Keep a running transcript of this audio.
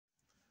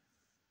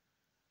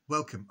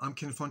Welcome, I'm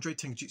Kenneth,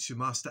 Tengujutsu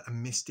Master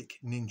and Mystic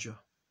Ninja.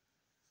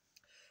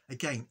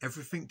 Again,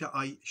 everything that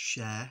I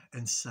share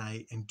and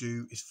say and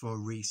do is for a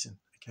reason,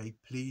 okay?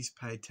 Please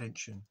pay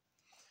attention.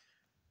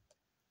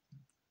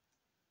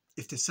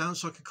 If there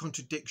sounds like a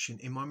contradiction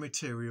in my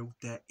material,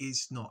 there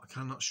is not. I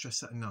cannot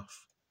stress that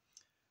enough.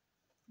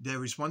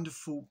 There is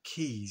wonderful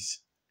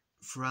keys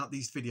throughout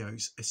these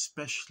videos,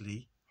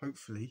 especially,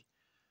 hopefully,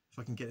 if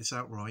I can get this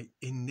out right,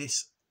 in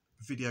this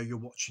video you're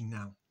watching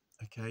now,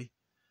 okay?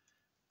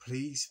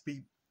 Please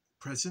be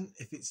present.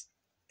 If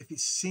it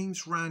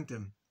seems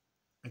random,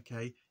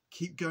 okay,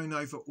 keep going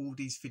over all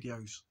these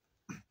videos.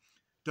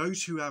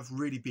 Those who have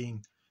really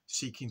been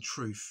seeking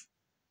truth,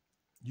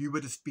 you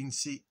would have been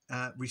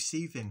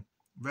receiving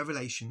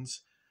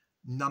revelations,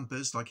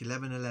 numbers like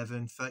 11,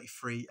 11,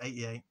 33,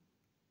 88,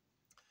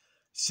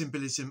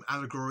 symbolism,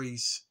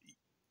 allegories,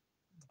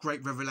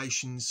 great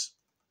revelations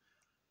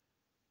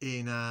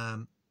in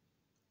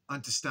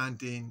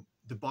understanding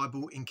the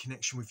Bible in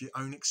connection with your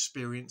own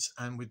experience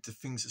and with the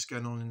things that's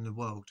going on in the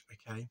world,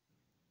 okay?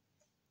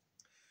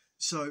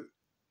 So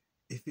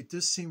if it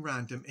does seem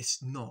random,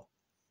 it's not.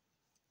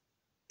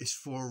 It's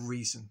for a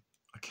reason.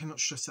 I cannot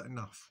stress that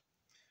enough.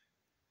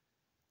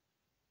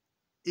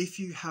 If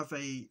you have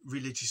a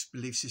religious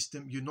belief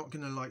system, you're not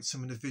going to like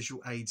some of the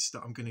visual aids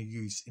that I'm going to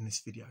use in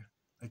this video,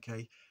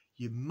 okay?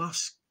 You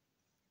must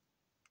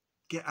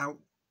get out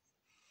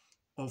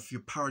of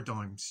your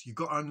paradigms. You've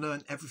got to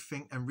unlearn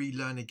everything and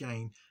relearn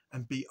again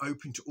and be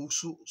open to all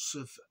sorts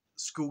of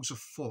schools of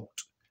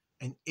thought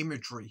and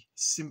imagery,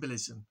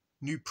 symbolism,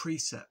 new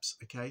precepts,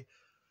 okay?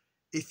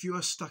 If you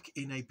are stuck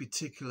in a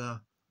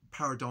particular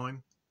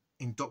paradigm,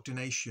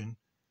 indoctrination,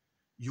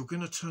 you're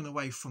going to turn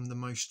away from the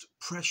most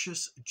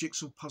precious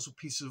jigsaw puzzle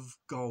piece of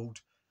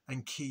gold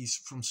and keys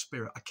from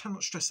spirit. I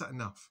cannot stress that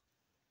enough.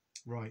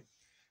 Right.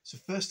 So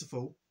first of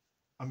all,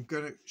 I'm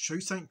going to show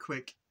you something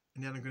quick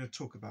and then I'm going to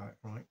talk about it,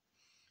 right?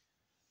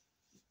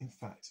 In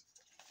fact,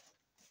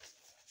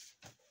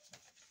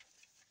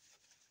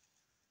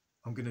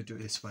 I'm going to do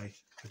it this way.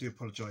 I do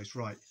apologise.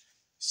 Right.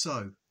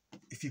 So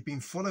if you've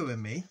been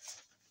following me,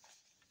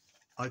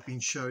 I've been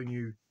showing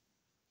you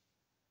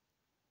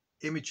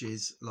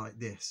images like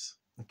this,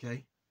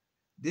 okay?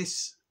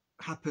 This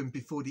happened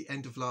before the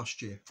end of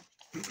last year.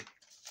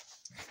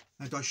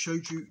 And I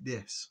showed you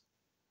this,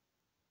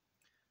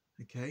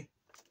 okay?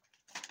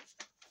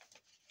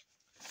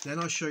 Then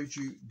I showed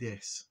you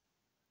this.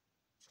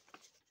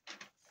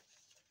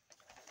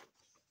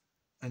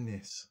 And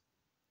this,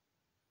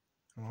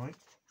 all right?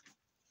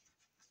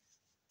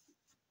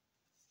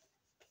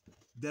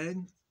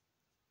 Then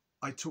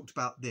I talked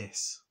about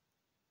this.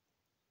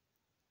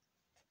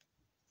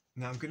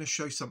 Now I'm going to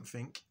show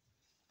something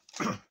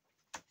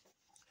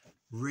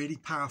really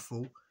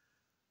powerful.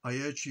 I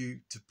urge you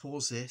to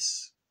pause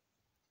this,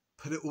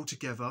 put it all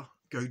together,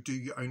 go do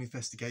your own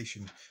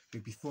investigation.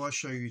 But before I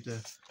show you the,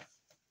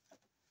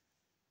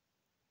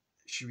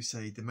 should we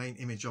say, the main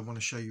image I want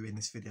to show you in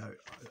this video,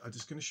 I'm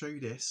just going to show you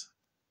this.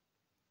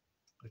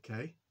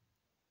 Okay.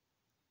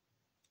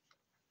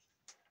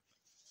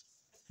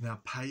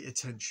 Now pay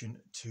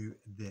attention to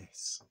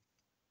this.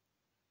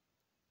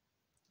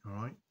 All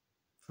right.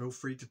 Feel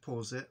free to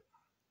pause it.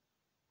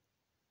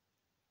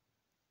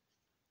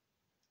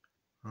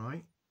 All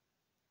right.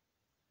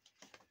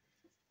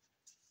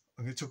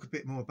 I'm going to talk a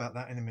bit more about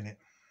that in a minute.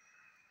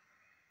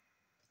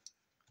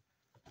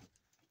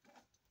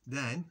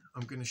 Then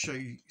I'm going to show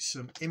you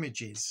some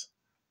images.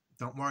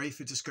 Don't worry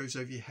if it just goes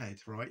over your head,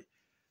 right?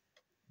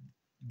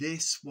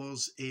 This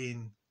was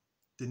in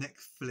the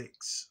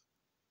Netflix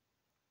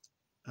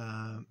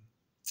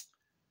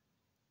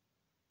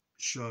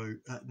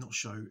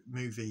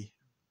movie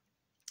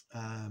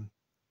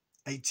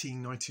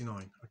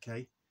 1899,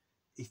 okay?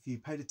 If you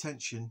paid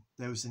attention,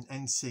 there was an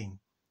end scene,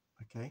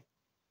 okay?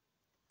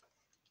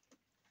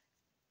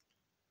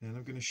 And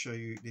I'm going to show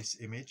you this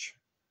image.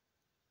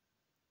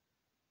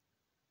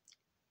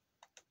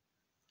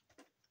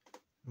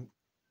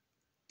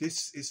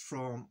 This is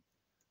from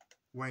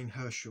Wayne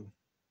Herschel,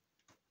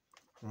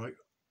 right?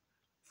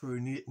 Through a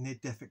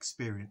near-death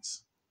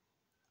experience,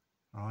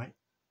 all right?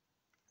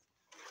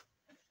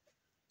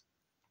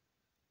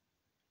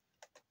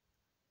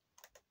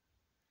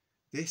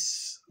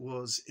 This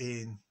was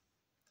in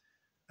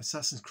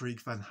Assassin's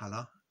Creed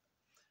Valhalla.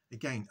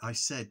 Again, I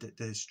said that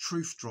there's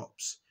truth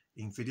drops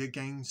in video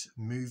games,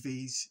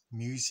 movies,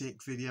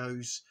 music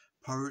videos,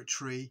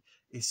 poetry.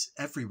 It's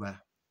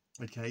everywhere,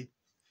 okay?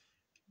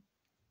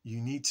 You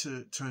need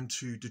to turn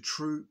to the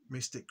true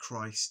mystic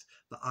Christ,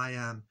 that I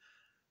am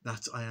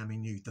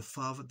in you, the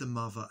Father, the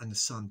Mother, and the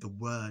Son, the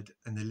Word,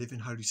 and the living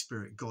Holy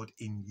Spirit, God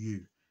in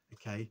you,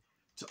 okay?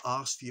 To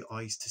ask for your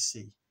eyes to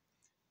see.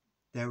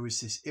 There is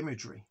this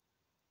imagery,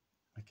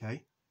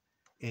 okay,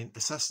 in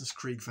Assassin's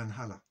Creed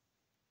Valhalla.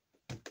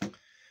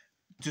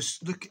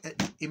 Just look at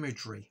the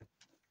imagery,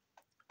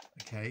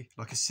 okay,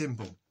 like a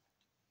symbol.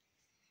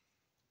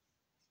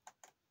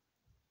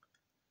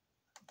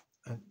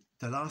 And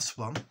the last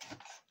one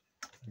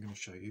I'm going to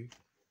show you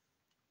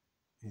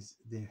is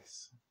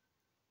this.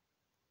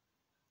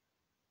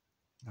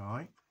 All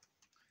right.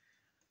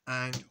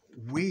 and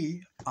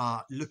we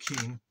are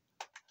looking,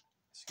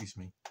 excuse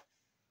me,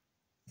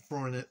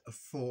 for an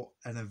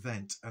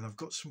event, and I've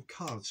got some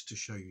cards to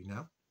show you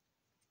now.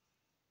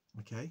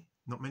 Okay,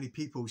 not many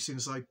people, as soon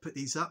as I put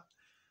these up,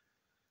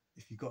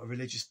 if you've got a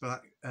religious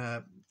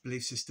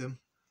belief system,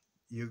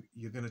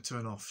 you're going to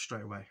turn off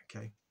straight away.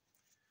 Okay,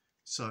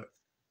 so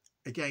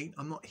again,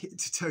 I'm not here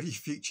to tell you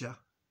future.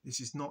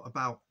 This is not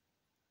about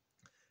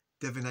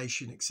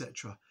divination,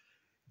 etc.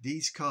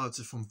 These cards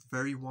are from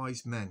very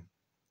wise men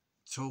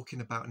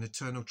talking about an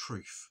eternal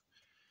truth.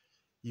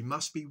 You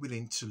must be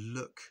willing to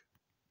look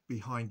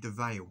behind the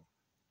veil.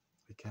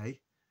 Okay,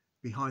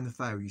 behind the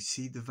veil, you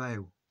see the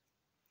veil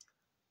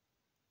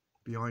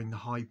behind the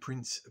high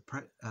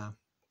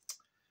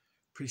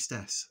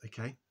priestess.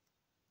 Okay,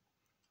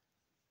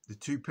 the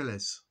two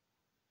pillars,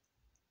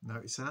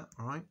 notice that.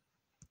 All right,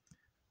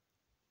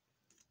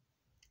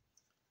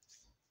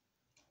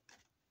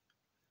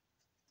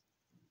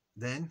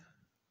 then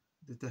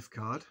the death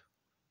card.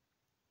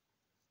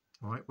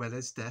 All right, where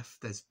there's death,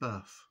 there's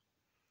birth.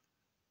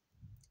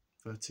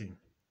 13.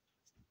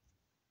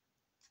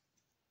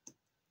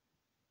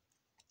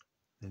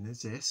 Then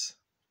there's this.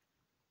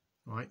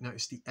 All right,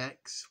 notice the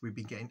X. We've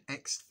been getting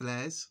X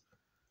flares.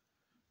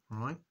 All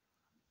right,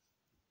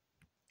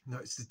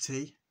 notice the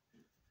T.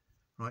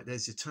 Right,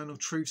 there's eternal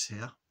truths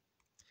here.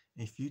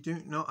 If you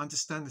do not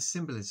understand the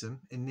symbolism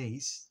in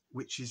these,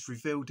 which is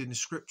revealed in the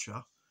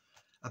scripture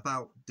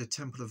about the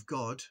temple of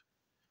God,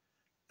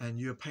 and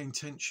you're paying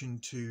attention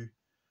to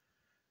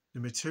the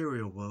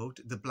material world,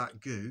 the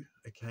black goo,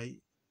 okay,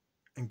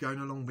 and going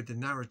along with the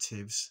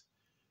narratives,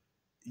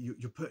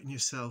 you're putting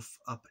yourself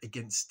up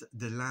against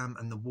the lamb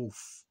and the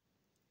wolf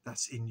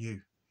that's in you,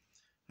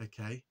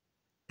 okay,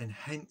 and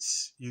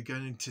hence you're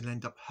going to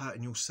end up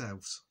hurting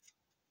yourselves.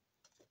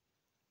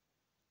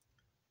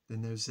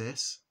 Then there's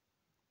this,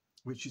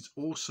 which is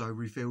also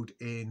revealed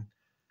in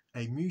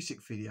a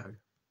music video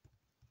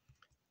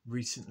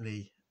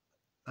recently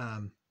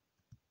out,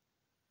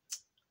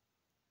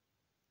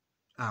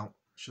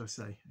 should I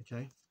say,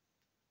 okay.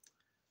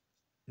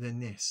 And then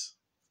this,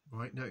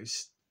 right,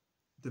 notice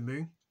the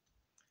moon,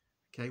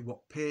 okay, what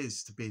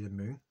appears to be the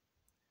moon,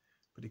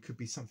 but it could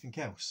be something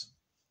else.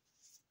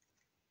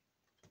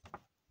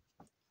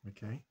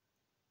 Okay,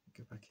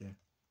 go back here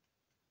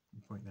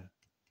and point there.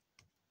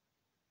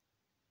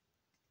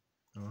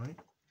 All right,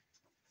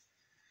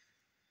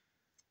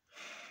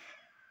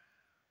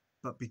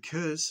 but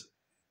because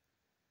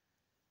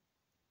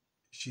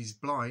she's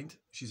blind,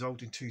 she's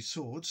holding two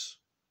swords.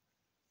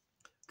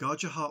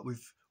 Guard your heart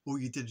with all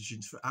your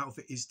diligence, for out of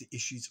it is the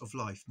issues of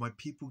life. My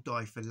people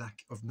die for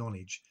lack of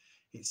knowledge.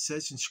 It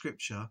says in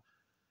scripture,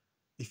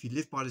 if you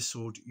live by the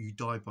sword, you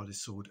die by the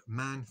sword.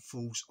 Man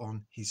falls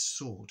on his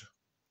sword.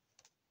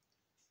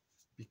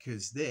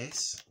 Because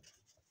this,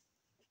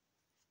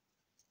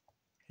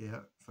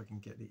 here, if I can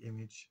get the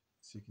image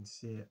so you can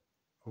see it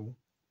all,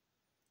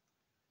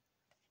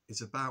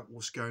 is about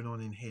what's going on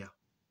in here.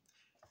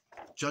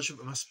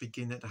 Judgment must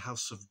begin at the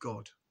house of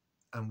God,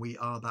 and we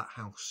are that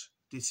house.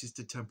 This is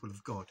the temple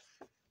of God.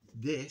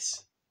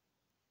 This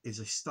is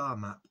a star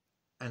map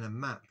and a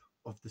map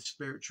of the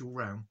spiritual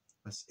realm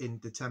that's in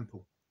the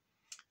temple.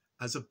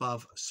 As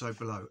above, so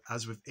below.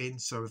 As within,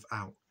 so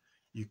without.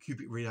 You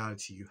cubic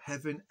reality, you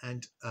heaven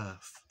and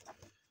earth.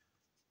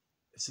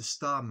 It's a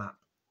star map.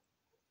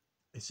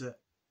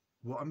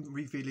 What I'm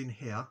revealing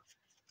here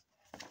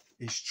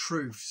is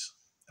truths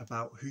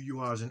about who you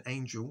are as an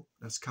angel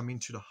that's come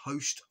into the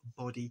host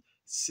body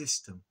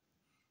system.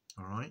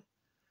 All right.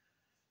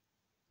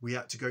 We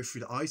had to go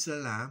through the eyes of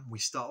the Lamb. We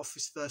start off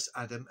with first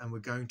Adam, and we're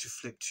going to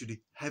flip to the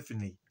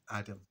heavenly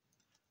Adam,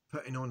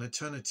 putting on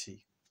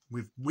eternity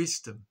with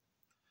wisdom.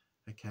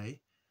 Okay.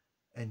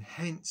 And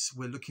hence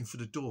we're looking for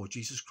the door.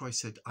 Jesus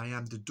Christ said, I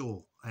am the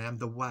door. I am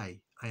the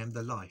way. I am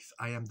the life.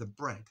 I am the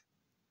bread.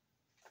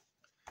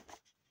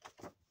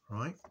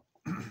 Right.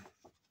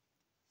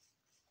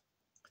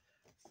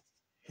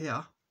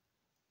 Here,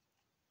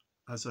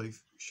 as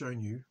I've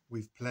shown you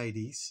with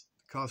Pleiades,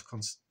 the card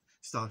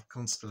star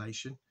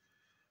constellation,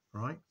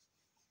 right?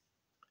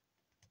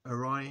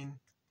 Orion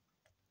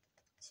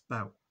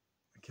spout,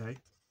 okay?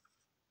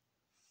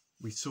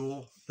 We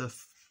saw the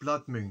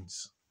blood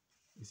moons.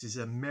 This is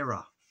a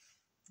mirror,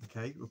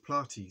 okay, with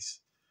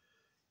Pleiades.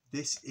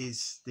 This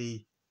is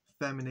the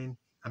feminine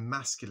and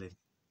masculine,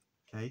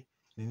 okay?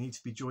 They need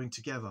to be joined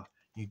together.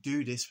 You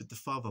do this with the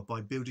Father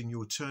by building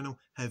your eternal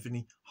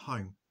heavenly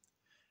home.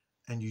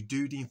 And you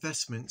do the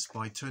investments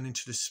by turning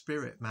to the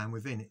spirit man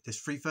within it.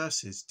 There's 3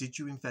 verses. Did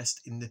you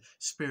invest in the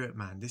spirit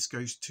man? This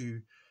goes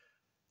to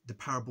the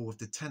parable of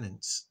the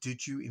tenants.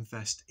 Did you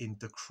invest in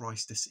the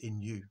Christ that's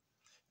in you?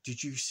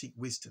 Did you seek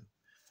wisdom?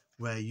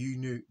 Where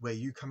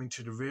you come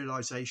into the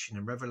realization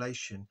and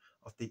revelation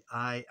of the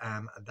I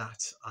am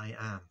that I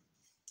am.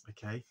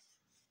 Okay.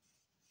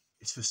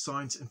 It's for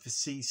signs and for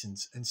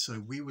seasons. And so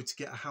we were to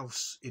get a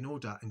house in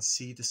order and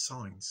see the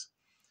signs.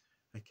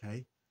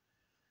 Okay.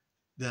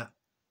 That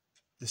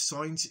the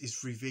signs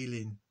is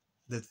revealing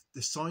that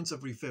the signs are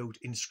revealed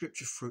in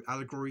scripture through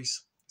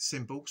allegories,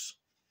 symbols,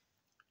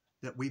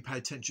 that we pay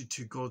attention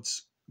to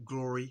God's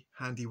glory,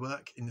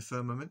 handiwork in the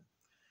firmament,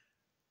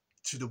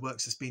 to the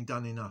works that's been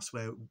done in us,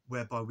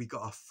 whereby we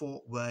got our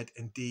thought, word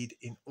and deed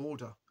in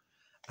order,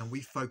 and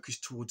we focus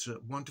towards a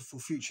wonderful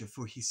future.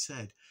 For he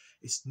said,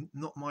 it's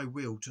not my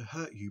will to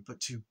hurt you, but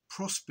to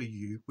prosper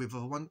you with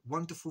a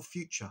wonderful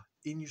future.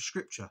 In your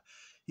scripture,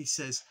 he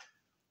says,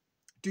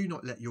 do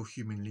not let your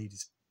human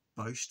leaders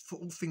boast, for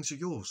all things are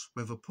yours,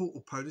 whether port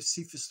or polar,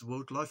 seafarers of the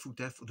world, life or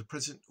death, or the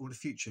present or the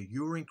future.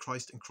 You are in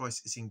Christ and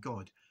Christ is in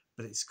God,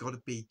 but it's got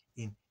to be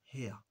in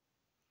here.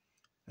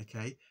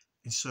 Okay,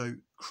 and so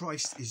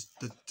Christ is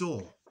the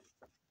door.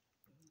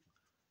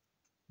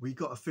 We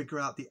got to figure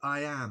out the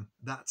I am,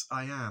 that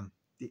I am,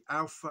 the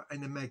Alpha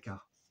and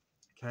Omega.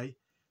 Okay,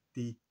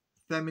 the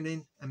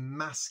feminine and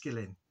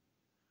masculine,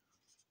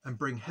 and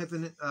bring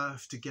heaven and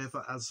earth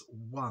together as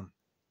one.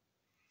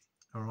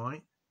 All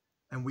right,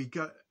 and we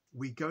go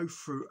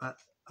through a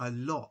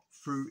lot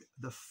through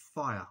the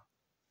fire.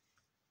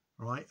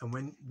 All right, and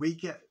when we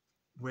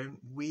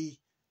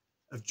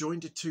have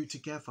joined the two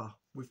together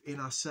within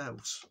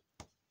ourselves,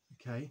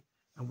 okay,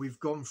 and we've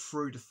gone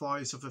through the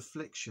fires of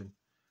affliction,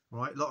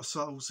 right, a lot of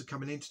souls are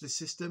coming into the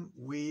system.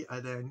 We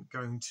are then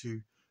going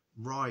to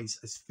rise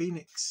as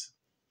phoenix.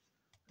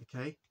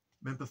 Okay,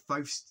 remember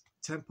Thoth's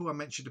temple I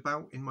mentioned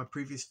about in my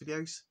previous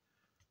videos?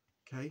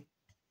 Okay,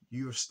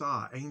 you're a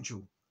star,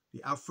 angel,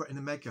 the Alpha and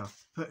Omega,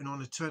 putting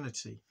on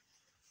eternity.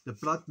 The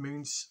blood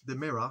moon's the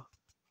mirror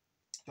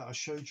that I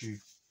showed you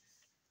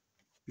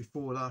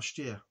before last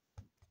year.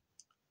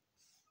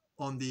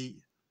 On the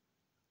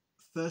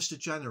 1st of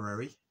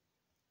January,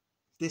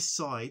 this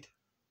side,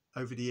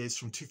 over the years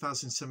from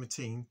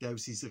 2017, there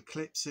was these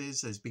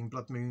eclipses, there's been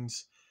blood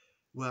moons.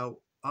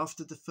 Well,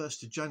 after the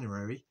 1st of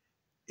January,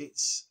 it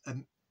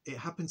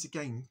happens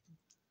again.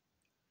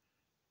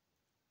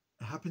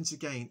 It happens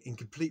again in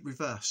complete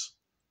reverse,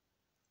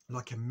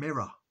 like a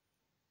mirror.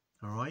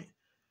 All right,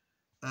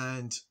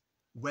 and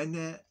when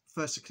their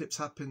first eclipse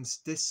happens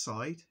this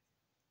side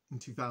in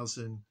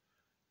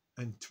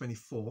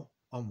 2024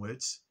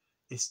 onwards,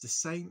 it's the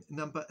same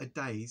number of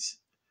days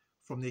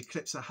from the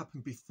eclipse that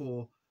happened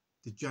before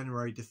the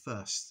January the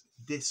 1st.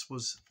 This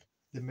was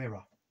the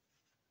mirror.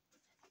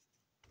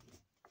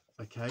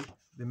 Okay,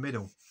 the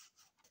middle.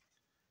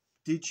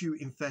 Did you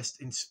invest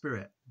in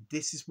spirit?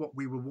 This is what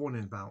we were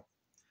warning about.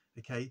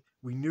 Okay,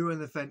 we knew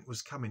an event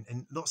was coming,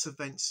 and lots of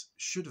events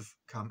should have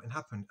come and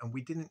happened, and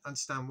we didn't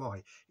understand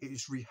why. It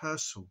was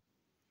rehearsal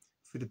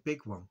for the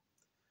big one.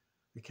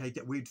 Okay,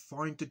 that we'd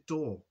find the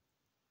door,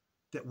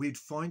 that we'd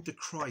find the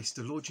Christ,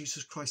 the Lord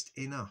Jesus Christ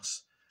in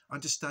us,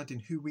 understanding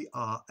who we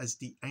are as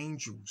the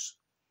angels.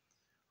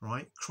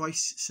 Right?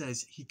 Christ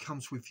says he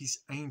comes with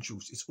his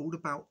angels. It's all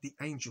about the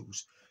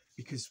angels,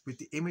 because with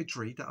the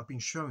imagery that I've been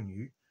showing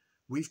you,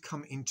 we've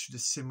come into the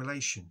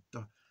simulation.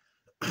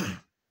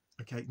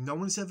 Okay, no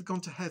one's ever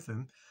gone to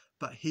heaven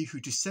but he who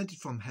descended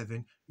from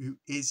heaven, who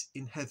is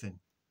in heaven.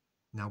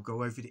 Now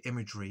go over the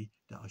imagery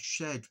that I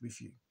shared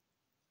with you.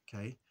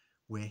 Okay,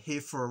 we're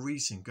here for a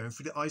reason, going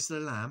through the eyes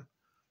of the Lamb,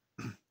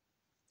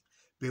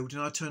 building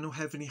our eternal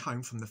heavenly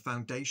home from the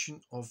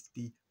foundation of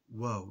the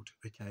world.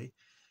 Okay,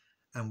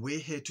 and we're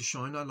here to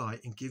shine our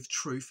light and give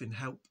truth and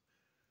help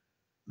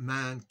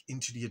man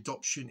into the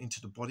adoption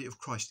into the body of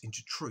Christ,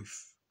 into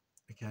truth.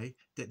 Okay,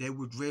 that they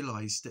would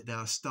realize that they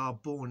are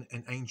star-born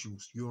and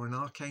angels. You're an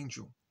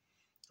archangel.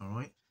 All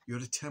right, you're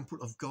the temple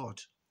of God.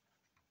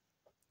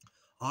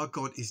 Our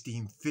God is the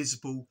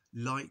invisible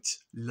light,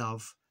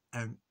 love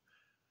and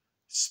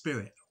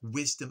spirit,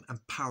 wisdom and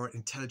power,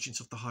 intelligence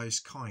of the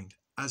highest kind,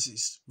 as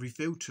it's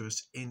revealed to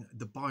us in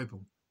the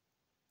Bible.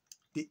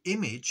 The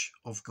image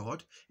of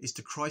God is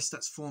the Christ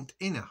that's formed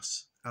in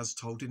us, as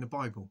told in the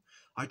Bible.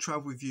 I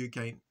travel with you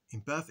again in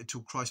birth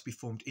until Christ be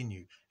formed in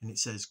you. And it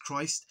says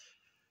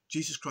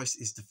Jesus Christ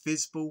is the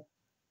visible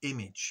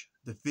image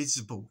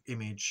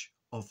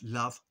of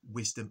love,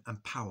 wisdom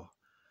and power,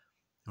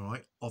 all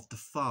right, of the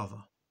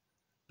Father.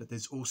 But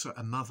there's also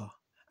a mother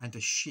and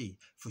a she,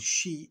 for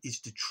she is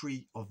the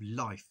tree of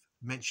life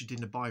mentioned in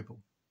the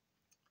Bible.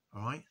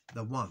 All right,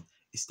 the one.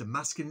 It's the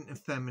masculine and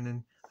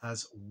feminine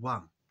as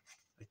one.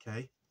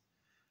 Okay.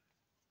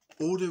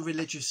 All the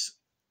religious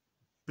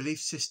belief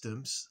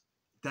systems,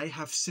 they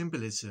have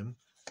symbolism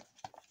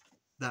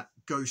that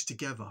goes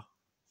together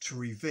to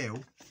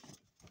reveal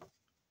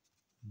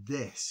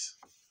this.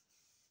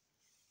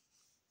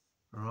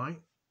 All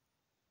right,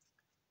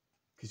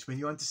 because when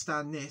you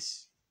understand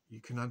this,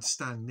 you can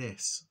understand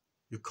this,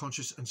 your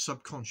conscious and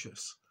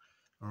subconscious.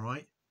 All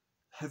right,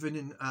 heaven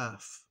and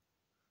earth,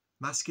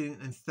 masculine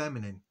and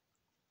feminine.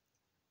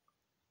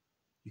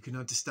 You can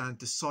understand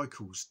the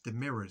cycles, the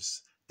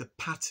mirrors, the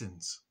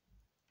patterns.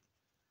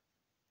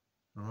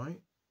 All right,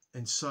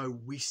 and so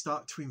we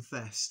start to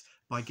invest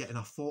by getting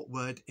our thought,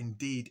 word and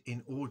deed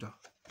in order,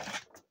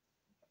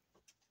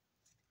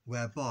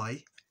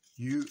 whereby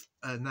you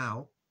are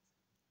now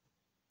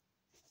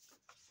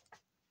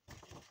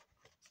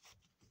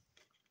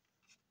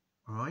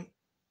all right,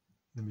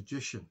 the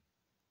magician.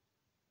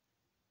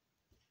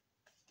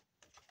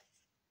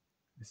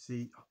 I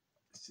see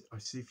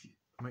if you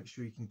make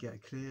sure you can get a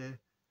clear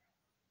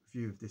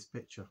view of this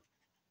picture.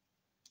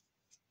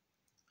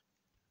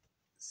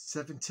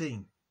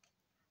 17,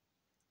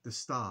 the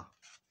star.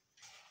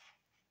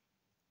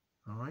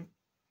 All right.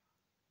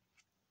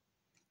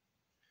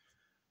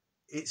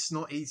 It's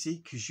not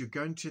easy, because you're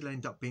going to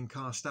end up being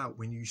cast out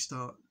when you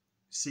start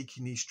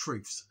seeking these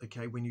truths.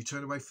 Okay, when you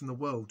turn away from the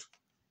world,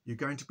 you're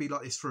going to be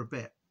like this for a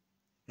bit.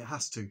 It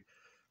has to,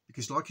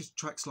 because like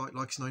attracts like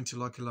is known to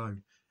like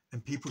alone,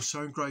 and people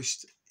so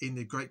engrossed in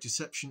the great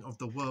deception of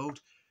the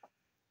world,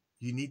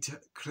 you need to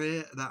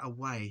clear that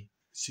away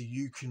so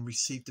you can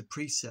receive the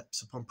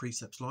precepts upon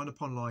precepts, line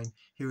upon line,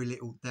 here a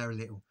little, there a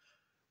little.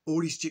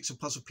 All these jigsaw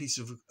puzzle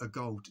pieces of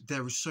gold.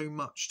 There is so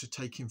much to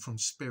take in from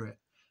spirit.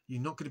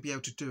 You're not going to be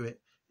able to do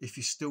it if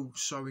you're still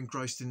so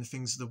engrossed in the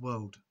things of the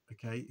world.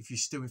 Okay, if you're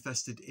still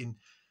invested in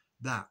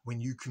that, when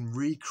you can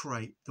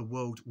recreate the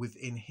world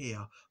within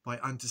here by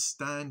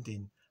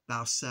understanding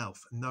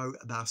thyself, know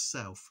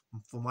thyself.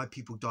 For my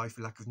people die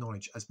for lack of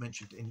knowledge, as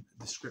mentioned in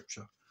the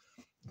scripture.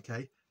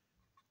 Okay,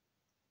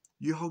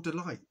 you hold the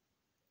light.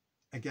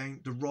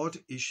 Again, the rod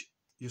is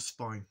your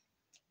spine,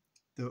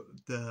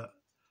 the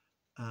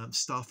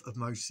staff of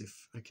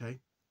Moses. Okay,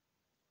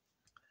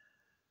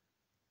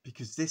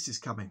 because this is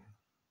coming.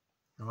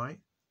 All right.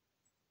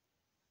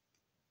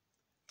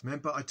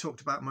 Remember, I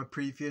talked about in my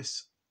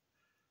previous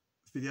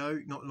video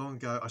not long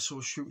ago, I saw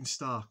a shooting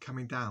star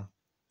coming down.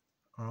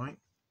 All right.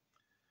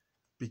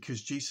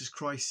 Because Jesus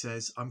Christ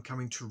says, I'm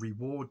coming to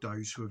reward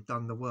those who have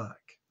done the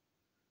work.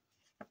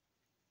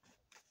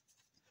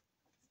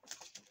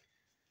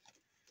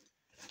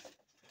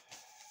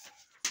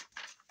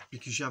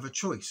 Because you have a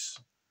choice.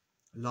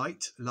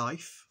 Light,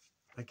 life,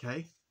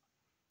 okay?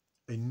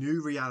 A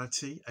new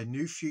reality, a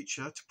new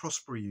future to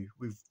prosper you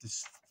with the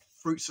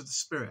fruits of the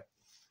Spirit.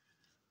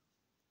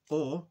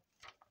 Or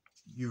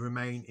you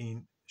remain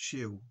in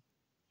Sheol,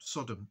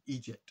 Sodom,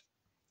 Egypt,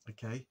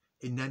 okay?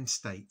 In them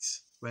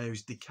states where there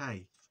is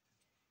decay,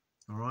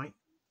 all right?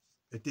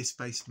 A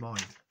disbased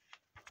mind.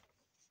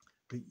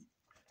 But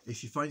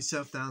if you find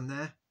yourself down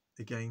there,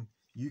 again,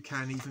 you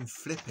can even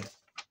flip it,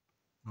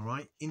 all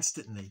right?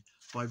 Instantly,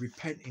 by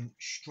repenting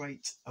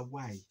straight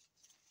away.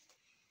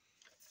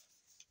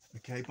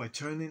 Okay, by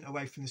turning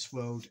away from this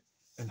world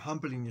and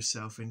humbling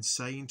yourself and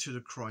saying to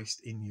the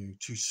Christ in you,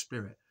 to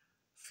Spirit,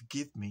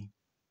 forgive me,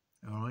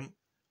 all right?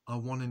 I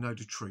want to know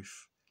the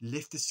truth.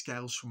 Lift the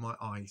scales from my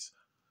eyes,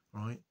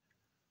 all right?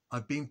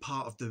 I've been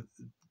part of the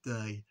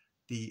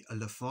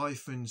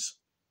Leviathan's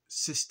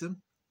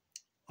system.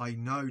 I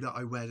know that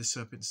I wear the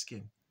serpent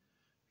skin,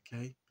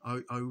 okay?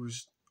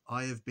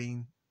 I have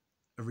been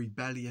a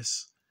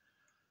rebellious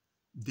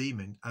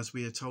demon, as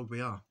we are told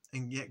we are.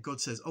 And yet God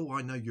says, oh,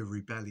 I know you're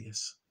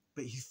rebellious.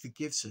 But he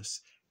forgives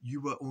us.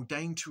 You were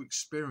ordained to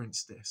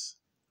experience this.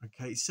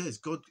 Okay, it says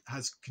God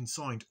has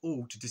consigned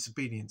all to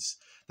disobedience,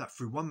 that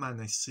through one man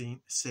they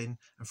sin,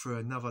 and through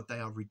another they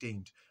are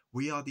redeemed.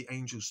 We are the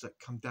angels that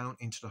come down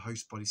into the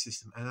host body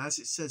system. And as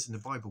it says in the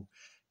Bible,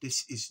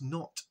 this is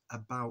not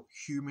about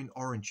human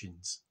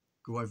origins.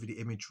 Go over the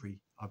imagery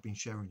I've been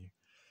sharing you.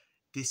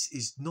 This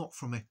is not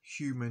from a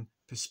human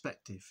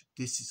perspective.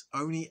 This is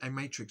only a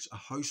matrix, a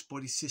host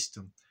body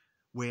system.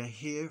 We're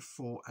here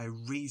for a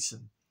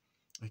reason.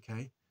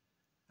 Okay,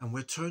 and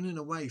we're turning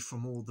away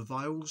from all the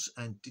vials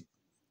and,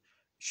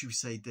 should we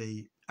say,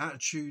 the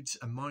attitudes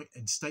and mind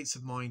and states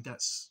of mind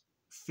that's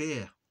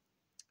fear.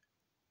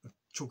 We're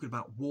talking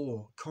about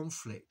war,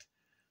 conflict,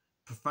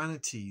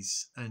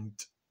 profanities, and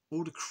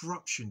all the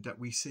corruption that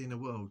we see in the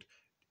world.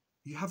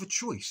 You have a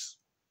choice.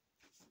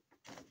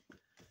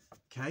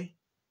 Okay,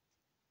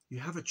 you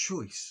have a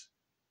choice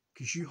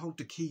because you hold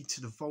the key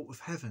to the vault of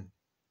heaven.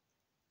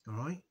 All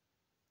right,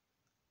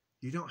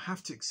 you don't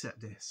have to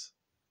accept this.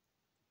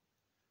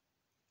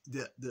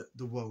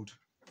 The world,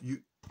 you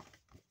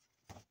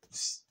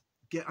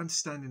get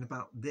understanding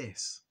about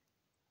this,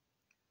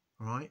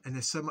 all right? And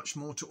there's so much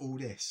more to all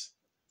this.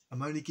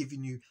 I'm only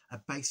giving you a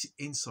basic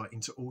insight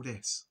into all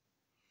this,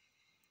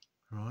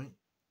 all right?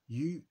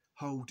 You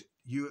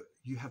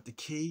have the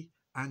key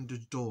and the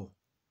door,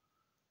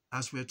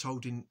 as we're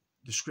told in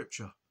the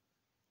scripture.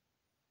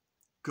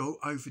 Go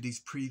over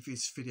these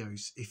previous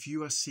videos if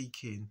you are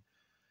seeking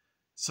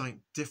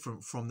something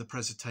different from the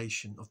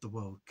presentation of the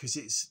world, because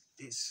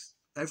it's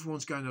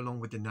everyone's going along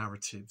with the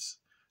narratives.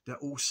 They're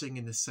all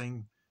singing the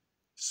same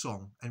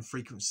song and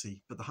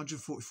frequency, but the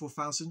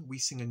 144,000, we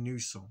sing a new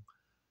song,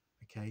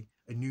 okay?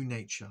 A new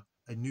nature,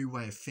 a new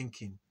way of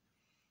thinking,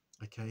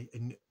 okay?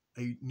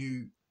 A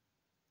new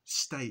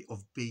state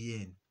of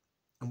being.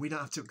 And we don't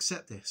have to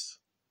accept this,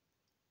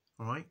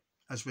 all right?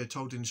 As we're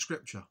told in the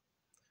scripture.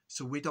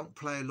 So we don't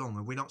play along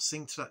and we don't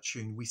sing to that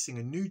tune. We sing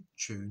a new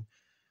tune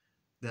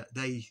that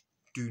they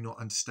do not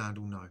understand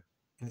or know.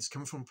 And it's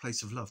coming from a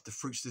place of love, the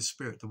fruits of the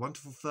Spirit, the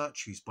wonderful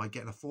virtues, by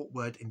getting a thought,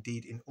 word, and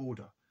deed in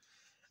order.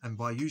 And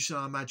by using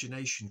our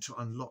imagination to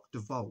unlock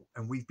the vault.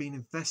 And we've been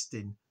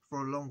investing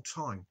for a long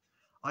time.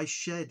 I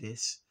share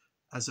this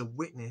as a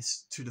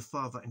witness to the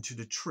Father and to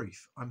the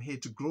truth. I'm here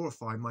to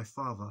glorify my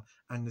Father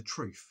and the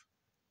truth.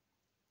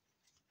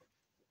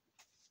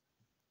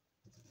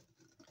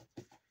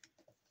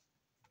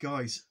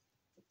 Guys,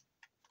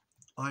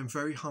 I'm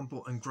very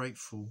humble and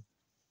grateful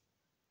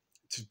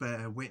to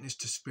bear witness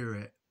to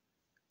Spirit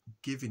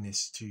giving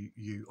this to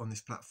you on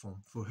this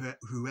platform, for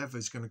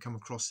whoever's going to come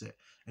across it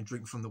and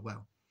drink from the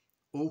well.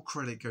 All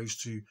credit goes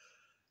to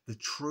the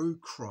true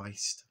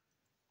Christ,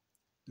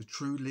 the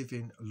true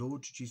living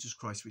Lord Jesus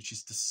Christ, which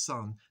is the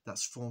Son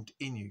that's formed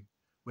in you,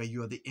 where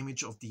you are the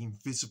image of the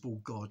invisible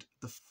God,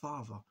 the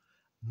Father,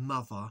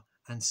 Mother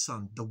and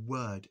Son, the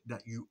Word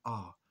that you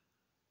are,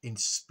 in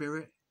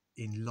spirit,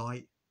 in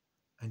light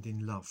and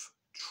in love,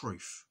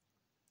 truth.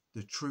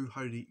 The true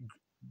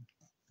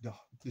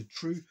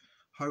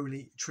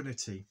Holy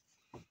Trinity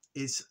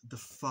is the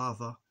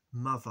Father,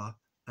 Mother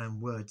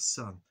and Word,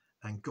 Son,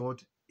 and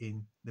God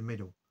in the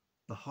middle,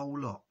 the whole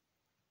lot.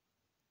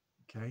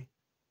 Okay.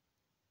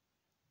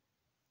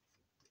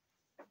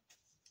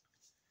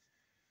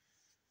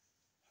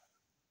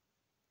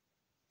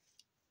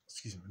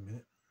 Excuse me a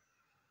minute.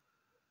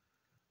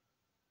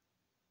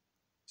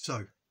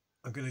 So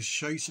I'm going to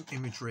show you some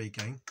imagery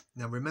again.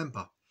 Now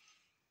remember,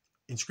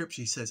 in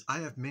Scripture he says, I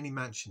have many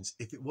mansions.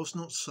 If it was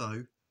not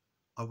so,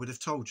 I would have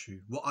told you.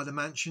 What are the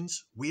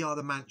mansions? We are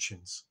the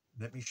mansions.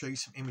 Let me show you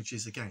some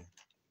images again.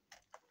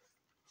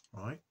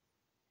 All right.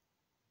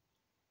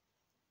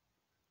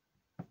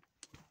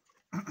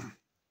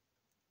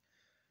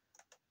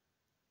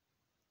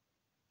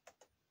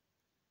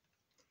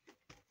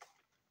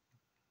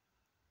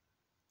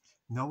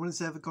 No one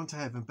has ever gone to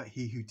heaven but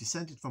he who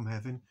descended from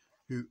heaven,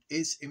 who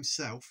is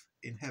himself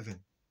in heaven.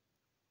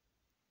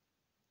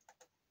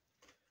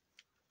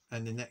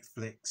 And the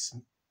Netflix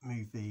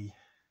movie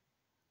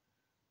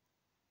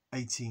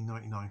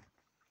 1899.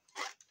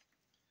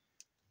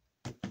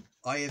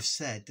 I have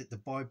said that the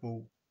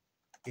Bible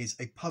is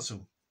a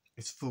puzzle.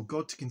 It's for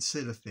God to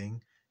consider a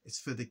thing. It's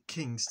for the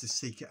kings to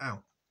seek it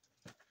out.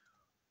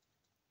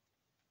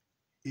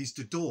 He's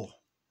the door.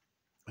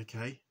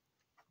 Okay.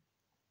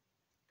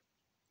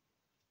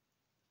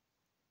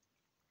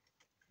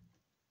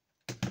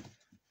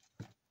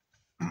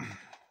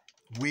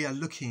 We are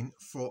looking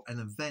for an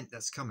event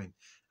that's coming,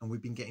 and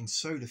we've been getting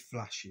solar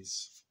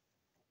flashes.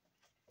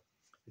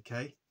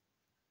 Okay.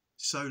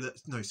 Solar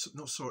flashes,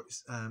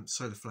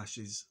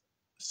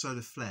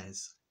 solar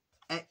flares,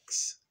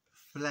 X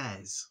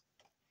flares.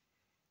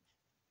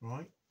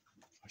 Right,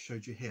 I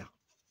showed you here,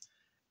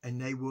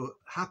 and they were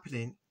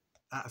happening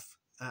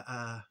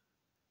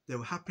they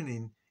were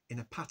happening in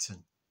a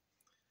pattern.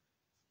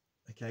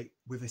 Okay,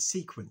 with a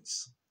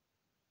sequence.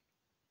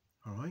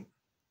 All right.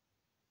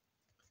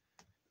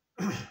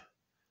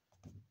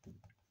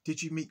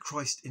 Did you meet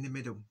Christ in the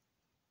middle?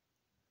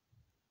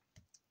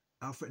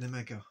 Alpha and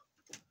Omega.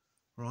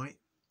 Right,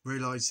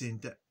 realizing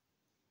that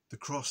the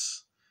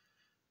cross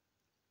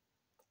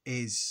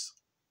is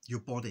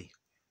your body.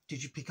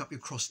 Did you pick up your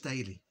cross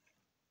daily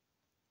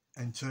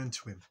and turn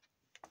to him?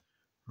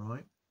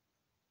 Right.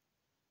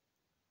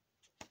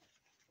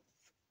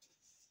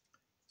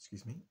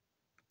 Excuse me.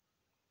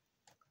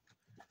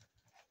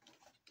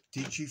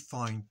 Did you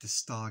find the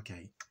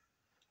Stargate?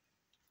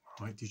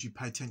 Right. Did you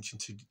pay attention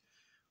to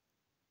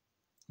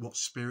what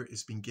Spirit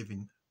has been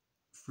given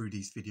through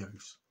these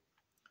videos?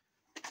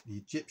 The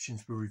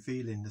Egyptians were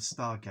revealing the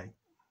Stargate.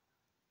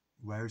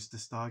 Where is the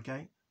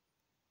Stargate?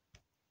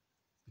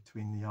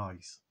 Between the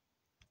eyes,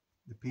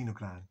 the pineal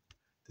gland.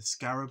 The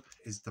scarab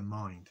is the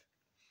mind.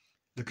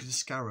 Look at the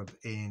scarab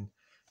in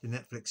the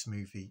Netflix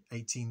movie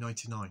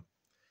 1899.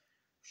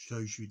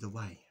 Shows you the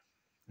way,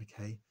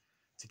 okay,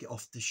 to get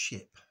off the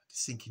ship, the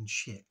sinking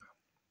ship,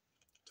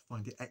 to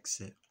find the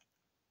exit.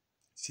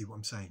 See what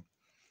I'm saying?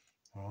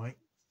 All right.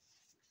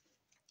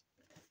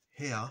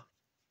 Here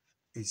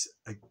is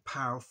a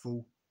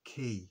powerful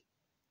key.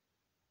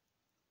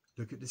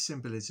 Look at the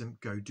symbolism.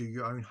 Go do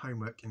your own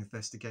homework and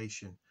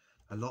investigation.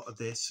 A lot of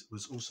this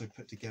was also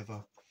put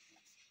together,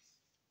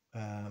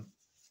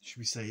 should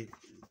we say,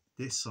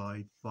 this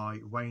side by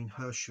Wayne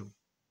Herschel.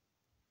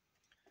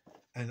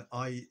 And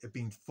I have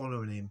been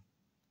following him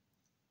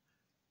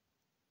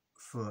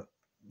for,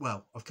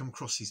 well, I've come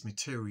across his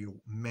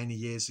material many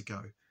years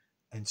ago,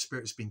 and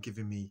Spirit's been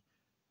giving me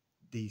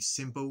these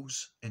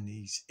symbols and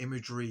these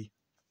imagery,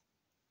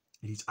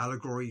 these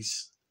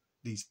allegories,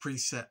 these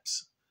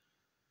precepts.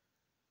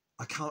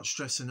 I can't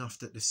stress enough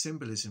that the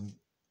symbolism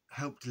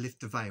helped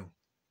lift the veil.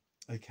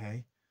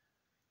 Okay.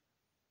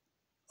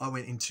 I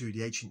went into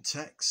the ancient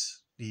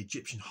texts, the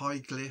Egyptian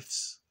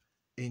hieroglyphs,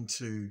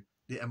 into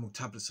the Emerald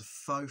Tablets of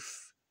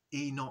Thoth,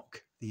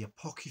 Enoch, the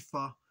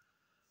Apocrypha.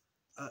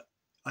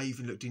 I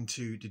even looked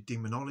into the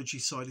demonology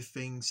side of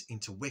things,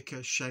 into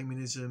Wicca,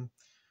 shamanism.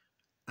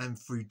 And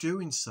through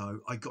doing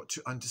so, I got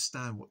to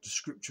understand what the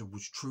scripture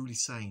was truly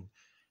saying,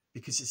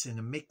 because it's an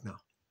enigma.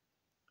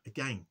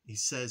 Again, he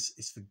says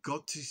it's for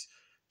God to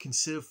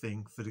conceal a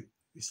thing,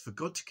 it's for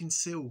God to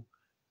conceal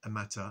a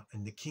matter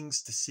and the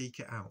kings to seek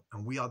it out.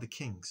 And we are the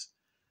kings.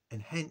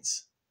 And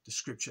hence, the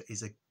scripture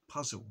is a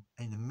puzzle,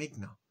 an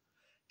enigma.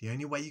 The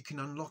only way you can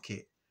unlock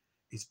it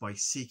is by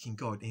seeking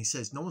God. And he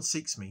says, no one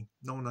seeks me,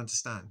 no one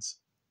understands.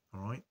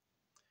 All right.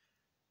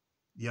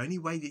 The only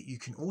way that you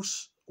can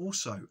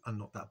also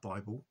unlock that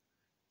Bible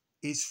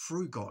is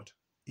through God.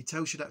 He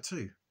tells you that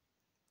too.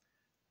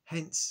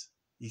 Hence,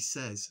 he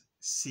says,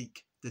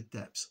 seek the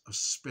depths of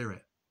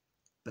spirit.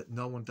 But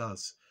no one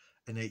does.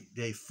 And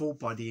they fall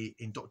by the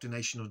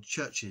indoctrination of the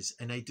churches,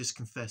 and they just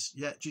confess,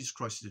 yeah, Jesus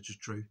Christ is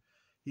true.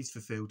 He's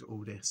fulfilled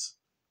all this.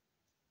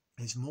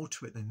 There's more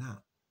to it than that.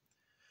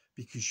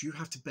 Because you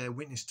have to bear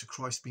witness to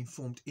Christ being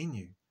formed in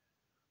you.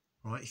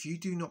 Right? If you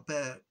do not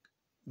bear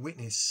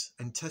witness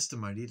and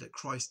testimony that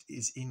Christ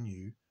is in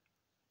you,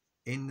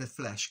 in the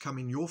flesh, come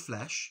in your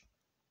flesh,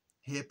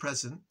 here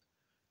present,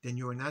 then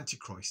you're an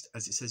antichrist,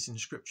 as it says in the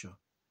scripture.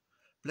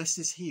 Blessed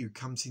is he who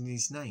comes in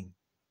his name.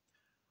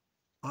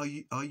 Are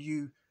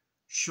you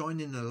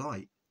shining a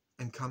light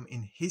and come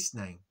in his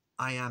name?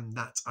 I am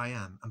that I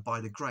am. And by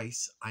the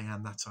grace, I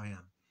am that I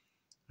am.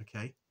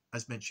 Okay?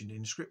 As mentioned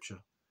in the scripture.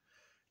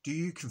 Do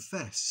you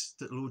confess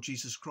that Lord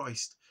Jesus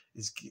Christ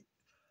is...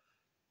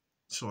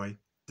 the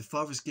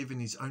Father has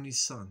given his only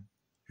Son,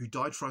 who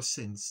died for our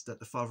sins, that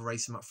the Father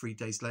raised him up 3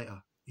 days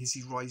later. Is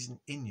he rising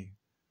in you?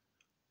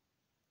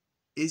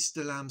 Is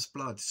the Lamb's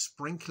blood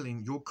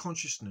sprinkling your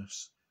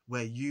consciousness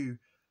where you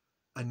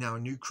are now a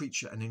new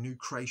creature and a new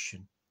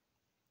creation,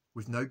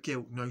 with no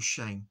guilt, no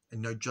shame,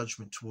 and no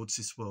judgment towards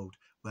this world,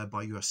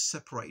 whereby you are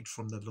separated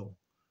from the law?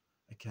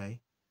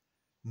 Okay?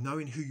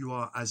 Knowing who you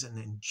are as an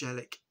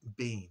angelic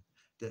being,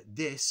 that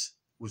this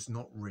was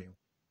not real.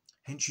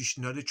 Hence you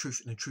should know the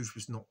truth, and the truth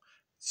was not...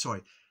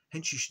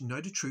 Hence you should know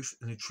the truth,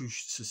 and the truth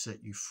should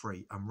set you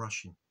free. I'm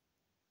rushing.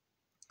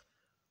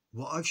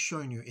 What I've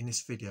shown you in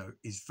this video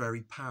is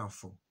very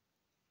powerful.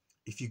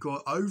 If you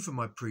go over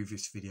my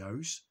previous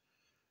videos,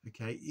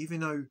 okay,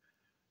 even though,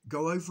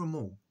 go over them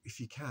all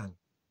if you can,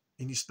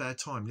 in your spare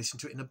time. Listen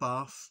to it in the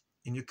bath,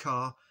 in your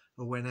car,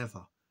 or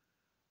whenever.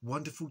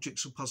 Wonderful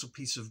jigsaw puzzle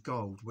piece of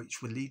gold,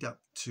 which will lead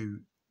up to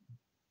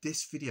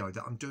this video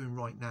that I'm doing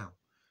right now.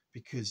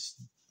 Because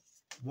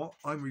what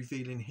I'm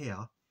revealing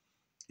here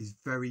is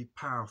very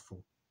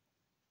powerful.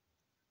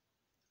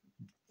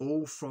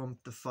 All from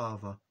the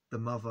Father, the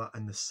Mother,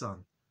 and the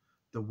Son,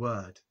 the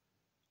Word,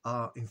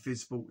 our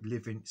invisible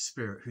living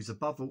Spirit, who's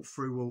above all,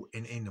 through all,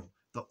 and in all,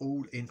 the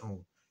all in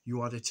all.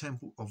 You are the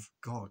temple of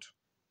God,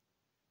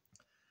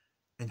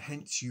 and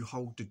hence you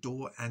hold the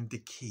door and the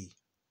key,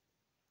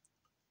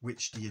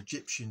 which the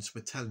Egyptians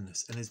were telling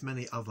us, and there's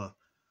many other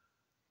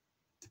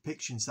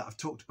depictions that I've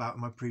talked about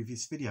in my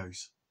previous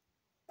videos.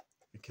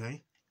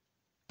 Okay,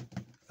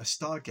 a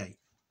Stargate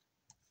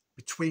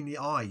between the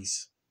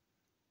eyes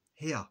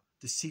here,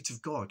 the seat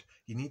of God.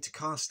 You need to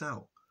cast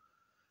out,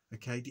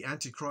 okay, the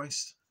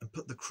Antichrist, and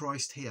put the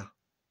Christ here.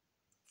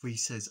 For he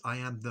says, I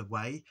am the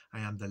way, I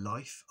am the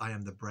life, I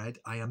am the bread,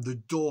 I am the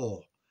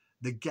door,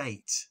 the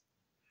gate.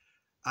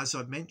 As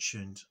I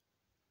mentioned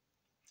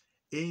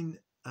in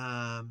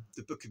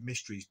the Book of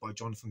Mysteries by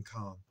Jonathan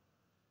Cahn,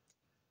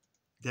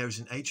 there is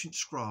an ancient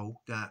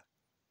scroll that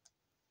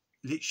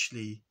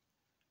literally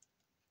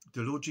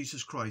the Lord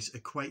Jesus Christ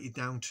equated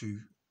down to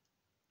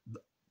the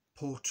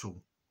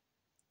portal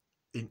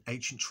in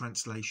ancient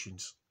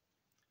translations.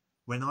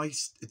 When I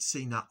had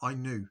seen that, I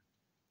knew.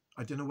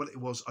 I don't know what it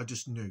was, I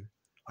just knew.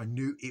 I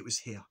knew it was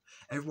here.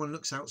 Everyone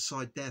looks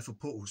outside there for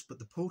portals, but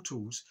the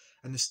portals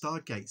and the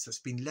stargates that's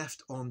been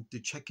left on the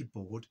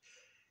checkerboard,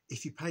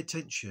 if you pay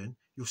attention,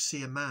 you'll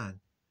see a man.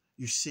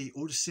 You see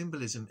all the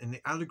symbolism and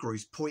the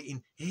allegories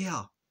pointing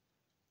here.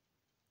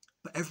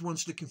 But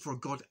everyone's looking for a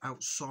God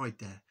outside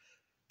there.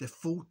 They're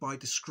fooled by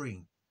the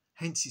screen.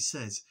 Hence it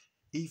says,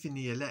 even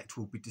the elect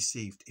will be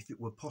deceived if it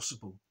were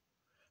possible.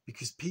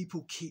 Because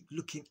people keep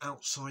looking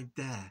outside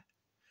there.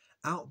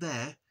 Out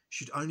there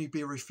should only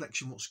be a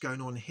reflection of what's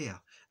going on here.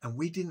 And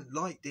we didn't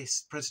like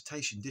this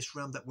presentation, this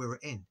round that we were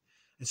in.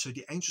 And so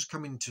the angels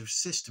come into a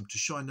system to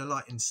shine the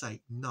light and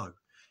say no.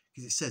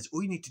 Because it says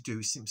all you need to do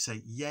is simply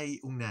say yay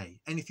or nay.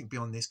 Anything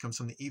beyond this comes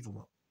from the evil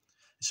one.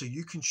 So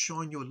you can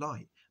shine your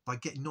light by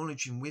getting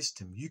knowledge and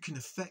wisdom. You can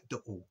affect the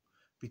all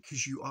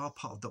because you are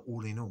part of the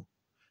all in all.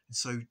 And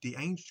so the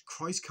angel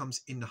Christ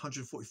comes in the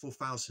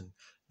 144,000,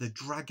 the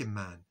dragon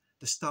man,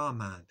 the star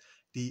man,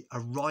 the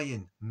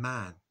Orion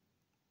man.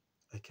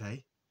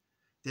 Okay,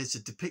 there's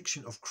a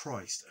depiction of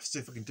Christ. Let's see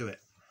if I can do it.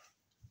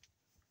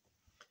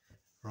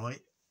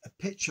 Right, a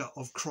picture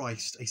of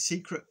Christ, a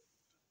secret.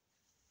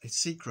 Let's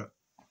see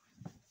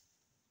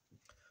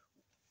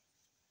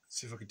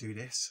if I can do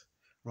this.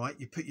 Right,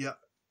 you put your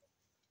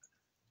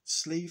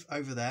sleeve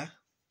over there.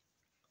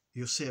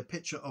 You'll see a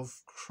picture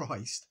of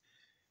Christ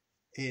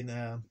in.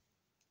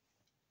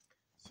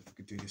 See if I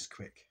can do this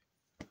quick.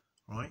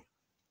 Right,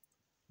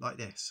 like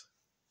this.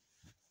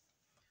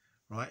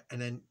 Right, and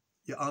then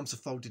your arms are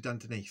folded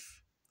underneath.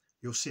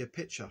 You'll see a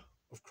picture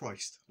of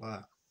Christ like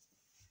that.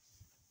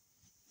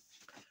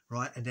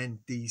 Right, and then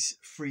these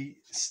 3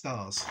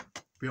 stars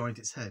behind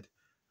its head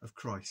of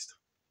Christ.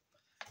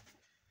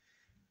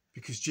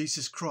 Because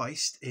Jesus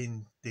Christ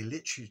in the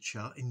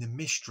literature, in the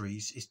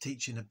mysteries, is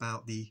teaching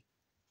about the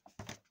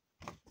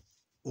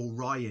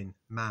Orion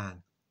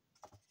man,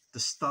 the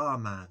star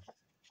man,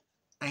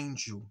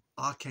 angel,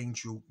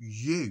 archangel,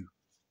 you,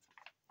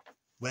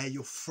 where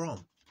you're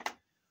from.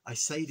 I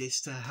say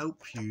this to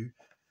help you,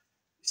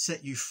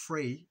 set you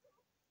free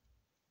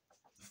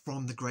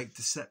from the great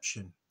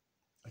deception.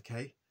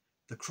 Okay,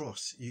 the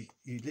cross, you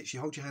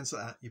literally hold your hands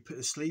like that, you put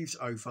the sleeves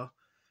over,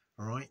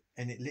 all right,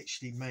 and it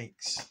literally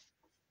makes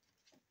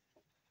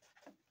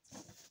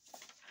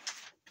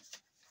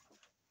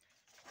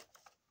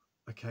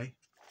okay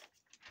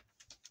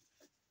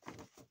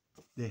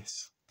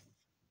this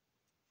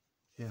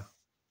here,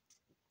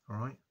 all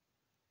right,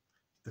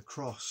 the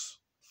cross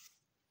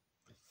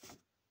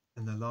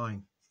and the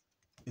line,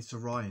 it's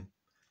Orion.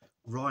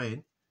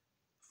 Ryan,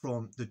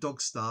 from the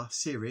Dog Star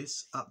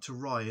series up to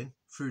Ryan,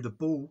 through the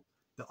bull,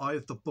 the eye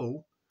of the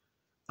bull,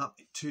 up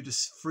to the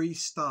 3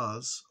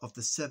 stars of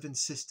the 7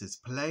 sisters,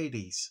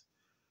 Pleiades,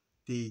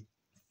 the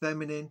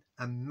feminine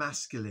and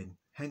masculine,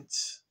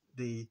 hence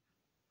the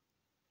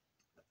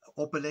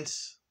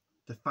obelisk,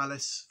 the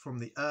phallus, from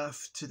the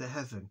earth to the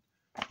heaven.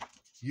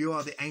 You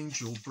are the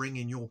angel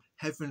bringing your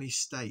heavenly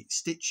state,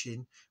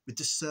 stitching with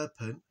the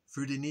serpent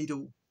through the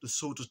needle, the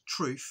sword of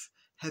truth,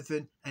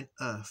 heaven and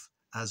earth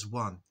as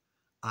one.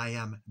 I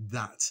am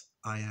that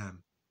I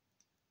am.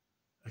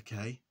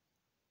 Okay,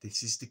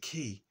 this is the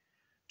key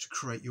to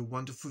create your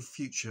wonderful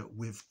future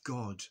with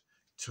God.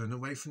 Turn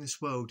away from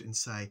this world and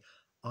say,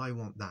 I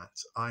want that,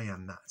 I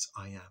am that,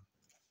 I am,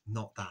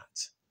 not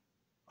that.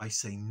 I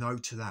say no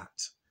to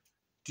that.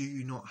 Do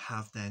you not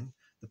have then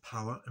the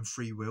power and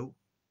free will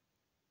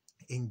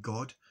in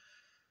God,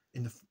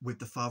 with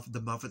the Father,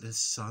 the Mother, the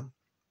Son,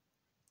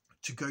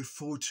 to go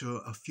forward to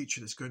a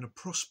future that's going to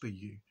prosper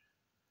you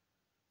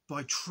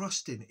by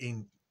trusting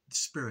in the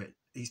Spirit?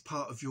 He's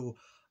part of your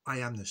I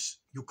amness,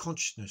 your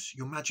consciousness,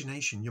 your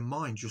imagination, your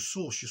mind, your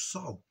source, your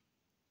soul.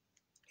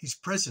 He's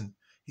present.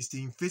 He's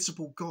the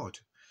invisible God.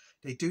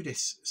 They do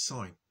this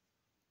sign.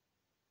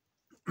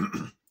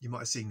 You might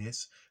have seen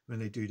this when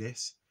they do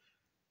this.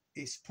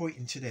 It's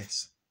pointing to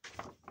this.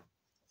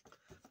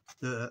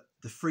 The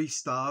 3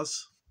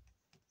 stars,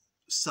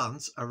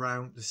 suns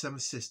around the 7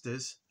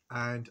 sisters,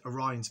 and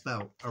Orion's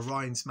belt,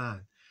 Orion's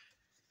man,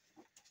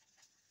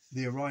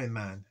 the Orion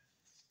man,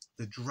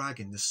 the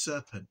dragon, the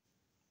serpent,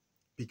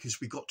 because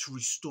we got to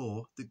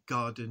restore the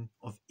Garden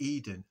of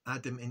Eden,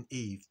 Adam and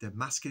Eve, the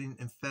masculine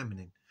and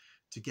feminine,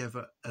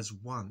 together as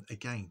one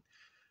again.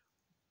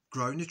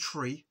 Growing a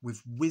tree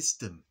with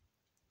wisdom,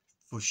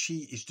 for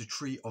she is the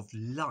tree of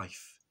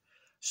life.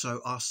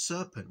 So our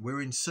serpent,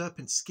 we're in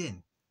serpent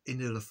skin in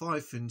the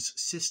Leviathan's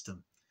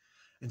system.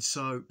 And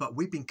so, but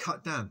we've been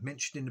cut down,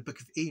 mentioned in the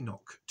book of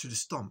Enoch, to the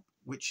stomp,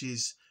 which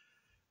is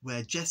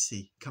where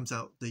Jesse comes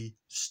out, the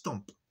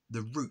stomp,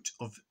 the root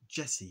of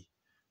Jesse,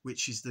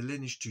 which is the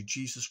lineage to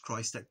Jesus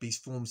Christ that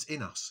forms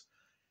in us.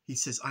 He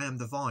says, I am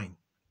the vine.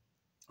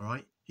 All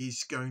right.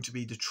 He's going to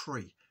be the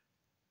tree.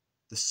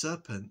 The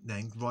serpent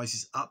then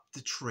rises up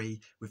the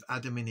tree with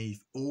Adam and Eve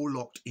all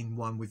locked in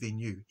one within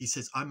you. He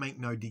says, I make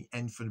known the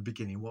end from the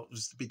beginning. What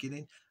was the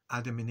beginning?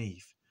 Adam and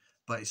Eve.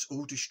 But it's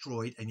all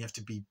destroyed, and it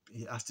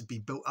has to be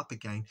built up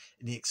again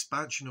in the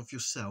expansion of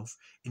yourself,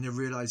 in the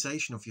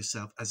realization of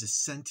yourself as a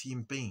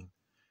sentient being,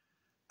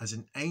 as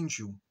an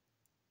angel,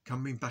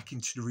 coming back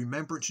into the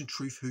remembrance and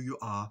truth who you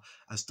are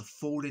as the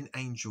fallen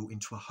angel,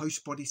 into a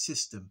host body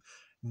system,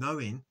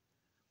 knowing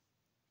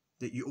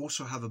that you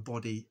also have a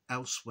body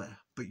elsewhere,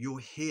 but you're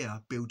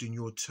here building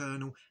your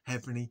eternal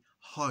heavenly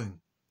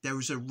home. There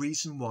is a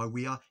reason why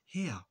we are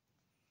here.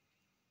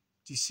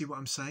 Do you see what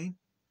I'm saying?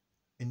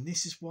 And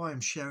this is why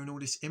I'm sharing all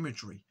this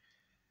imagery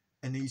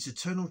and these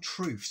eternal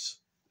truths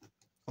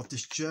of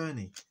this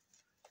journey,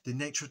 the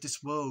nature of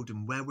this world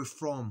and where we're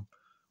from,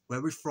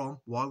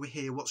 why we're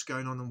here, what's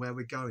going on and where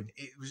we're going.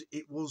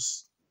 It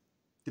was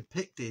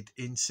depicted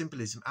in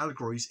symbolism,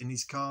 allegories, in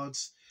these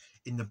cards,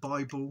 in the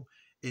Bible,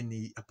 in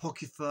the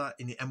Apocrypha,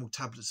 in the Emerald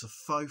Tablets of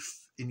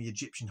Thoth, in the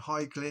Egyptian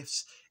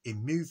hieroglyphs,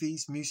 in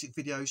movies, music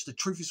videos. The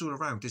truth is all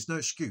around. There's no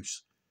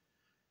excuse.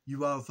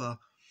 You either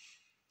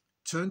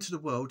turn to the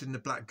world in the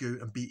black goo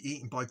and be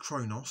eaten by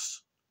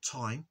Kronos,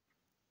 time,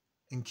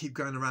 and keep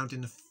going around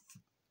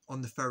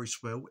on the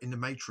Ferris wheel, in the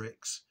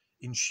Matrix,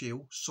 in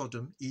Sheol,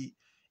 Sodom,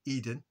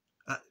 Eden.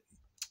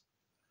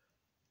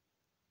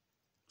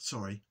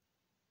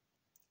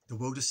 The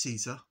world of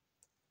Caesar,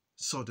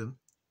 Sodom,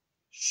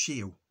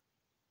 Sheol.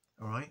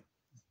 All right,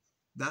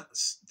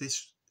 that's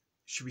this,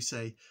 should we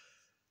say,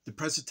 the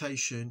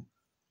presentation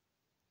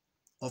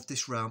of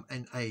this realm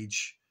and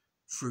age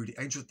through the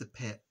angel of the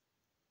pit,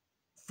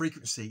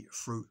 frequency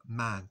through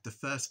man, the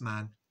first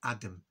man,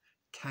 Adam,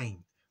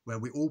 Cain, where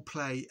we all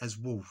play as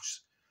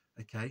wolves.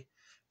 Okay,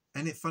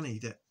 and it's funny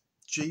that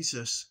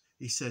Jesus,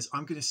 he says,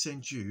 I'm going to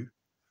send you,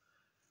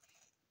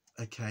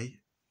 okay,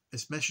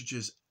 as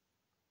messengers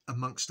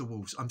amongst the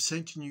wolves. I'm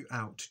sending you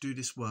out to do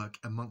this work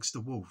amongst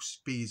the wolves.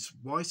 Be as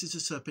wise as a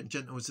serpent,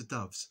 gentle as the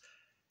doves.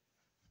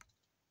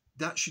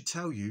 That should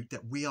tell you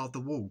that we are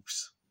the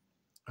wolves.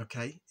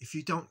 Okay, if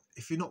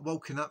you're not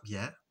woken up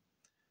yet,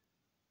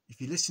 if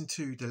you listen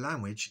to the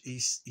language,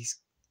 he's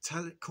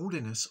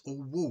calling us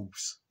all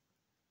wolves.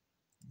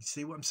 You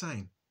see what I'm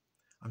saying?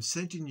 I'm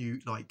sending you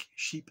like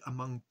sheep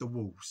among the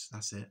wolves.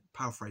 That's it,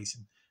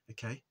 paraphrasing.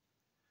 Okay,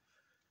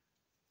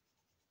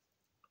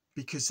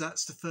 because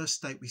that's the first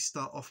state we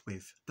start off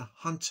with, the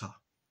hunter.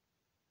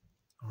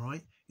 All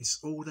right, It's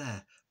all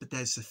there. But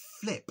there's a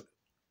flip.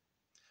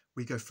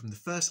 We go from the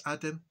first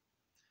Adam,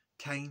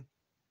 Cain,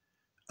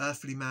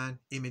 earthly man,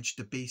 image,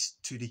 the beast,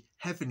 to the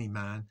heavenly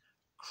man,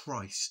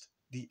 Christ,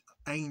 the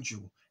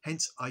angel.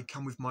 Hence, I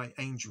come with my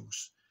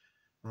angels,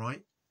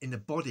 right? In a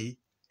body,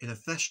 in a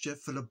vesture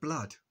full of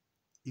blood.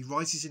 He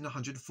rises in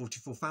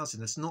 144,000.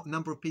 That's not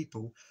number of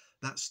people.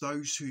 That's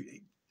those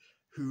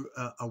who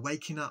are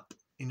waking up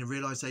in the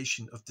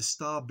realization of the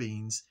star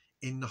beings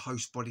in the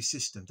host body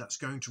system. That's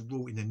going to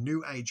rule in a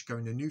new age,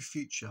 going a new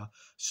future,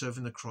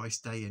 serving the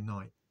Christ day and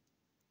night.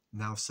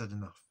 Now said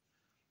enough.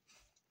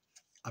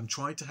 I'm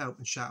trying to help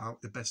and shout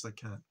out the best I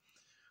can.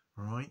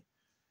 All right?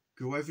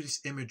 Go over this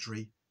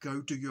imagery.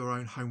 Go do your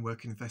own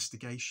homework and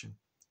investigation.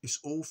 It's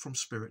all from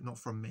spirit, not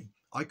from me.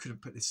 I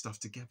couldn't put this stuff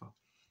together.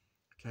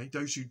 Okay?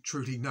 Those who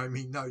truly know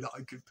me know that I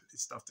could put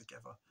this stuff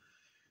together.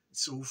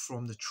 It's all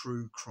from the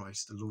true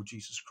Christ, the Lord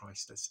Jesus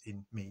Christ, that's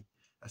in me,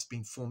 that's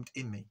been formed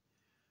in me.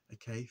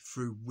 Okay?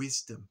 Through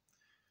wisdom.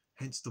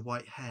 Hence the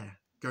white hair.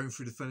 Going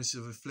through the furnace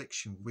of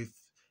affliction with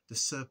the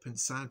serpent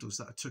sandals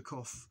that I took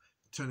off,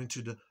 turned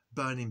into the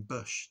burning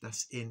bush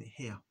that's in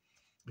here.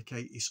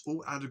 Okay, it's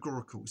all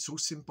allegorical, it's all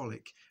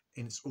symbolic,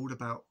 and it's all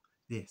about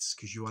this,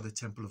 because you are the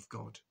temple of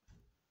God.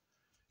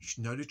 You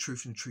should know the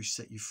truth, and the truth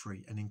set you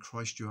free, and in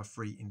Christ you are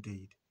free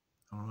indeed.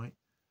 All right?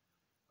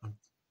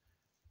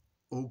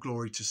 All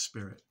glory to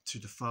Spirit, to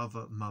the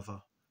Father,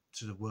 Mother,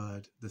 to the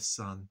Word, the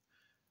Son,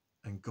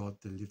 and God,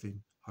 the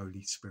living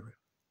Holy Spirit.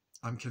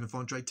 I'm Kenneth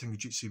Andre,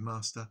 Tengujutsu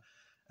Master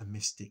and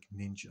Mystic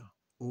Ninja,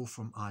 all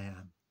from I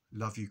Am.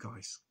 Love you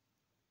guys.